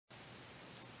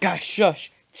Guys,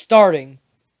 shush. It's starting.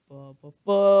 Ba, ba,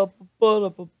 ba, ba, ba,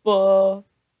 ba, ba.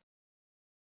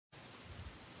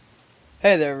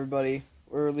 Hey there, everybody.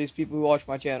 Or at least people who watch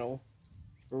my channel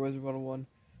for Wizard101.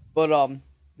 But,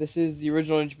 this is the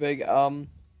original Inch Big. I'm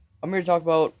here to talk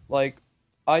about, I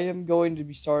am going to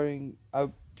be starting,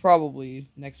 probably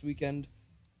next weekend,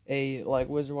 a,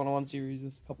 Wizard101 series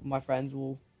with a couple of my friends.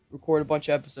 We'll record a bunch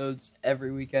of episodes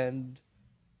every weekend.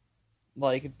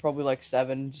 Probably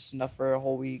 7, just enough for a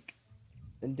whole week.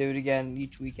 Then do it again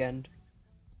each weekend.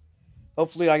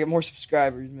 Hopefully I get more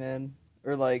subscribers, man.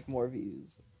 Or, more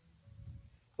views.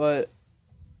 But,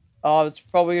 it's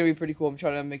probably going to be pretty cool. I'm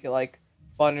trying to make it,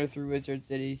 funner through Wizard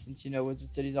City, since,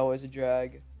 Wizard City's always a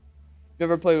drag. If you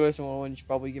ever played Wizard101, you should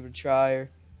probably give it a try, or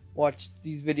watch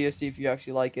these videos, see if you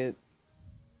actually like it.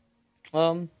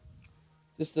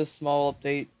 Just a small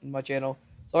update in my channel.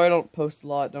 Sorry I don't post a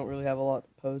lot, don't really have a lot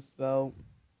to post about.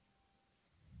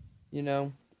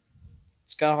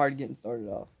 It's kind of hard getting started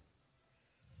off.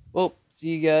 Well, see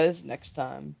you guys next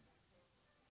time.